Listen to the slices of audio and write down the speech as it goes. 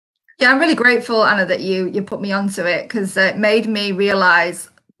Yeah, I'm really grateful, Anna, that you put me onto it, because it made me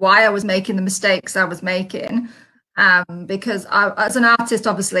realize why I was making the mistakes I was making. Because as an artist,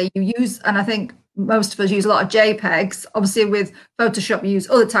 obviously, you use, and I think most of us use a lot of JPEGs. Obviously, with Photoshop, you use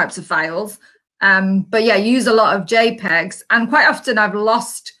other types of files. But yeah, you use a lot of JPEGs, and quite often I've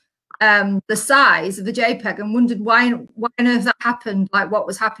lost the size of the JPEG and wondered why on earth that happened, like what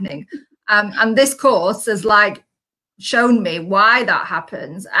was happening. And this course has like shown me why that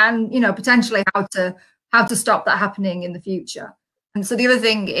happens, and potentially how to stop that happening in the future. And so the other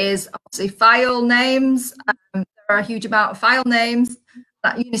thing is obviously file names. There are a huge amount of file names.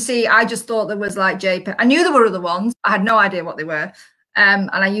 You see, I just thought there was like JPEG. I knew there were other ones. I had no idea what they were. And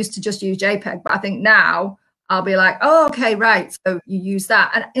I used to just use JPEG. But I think now I'll be like, oh, okay, right. So you use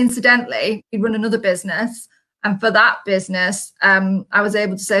that. And incidentally, we run another business. And for that business, I was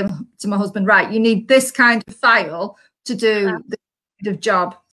able to say to my husband, right, you need this kind of file to do the kind of job.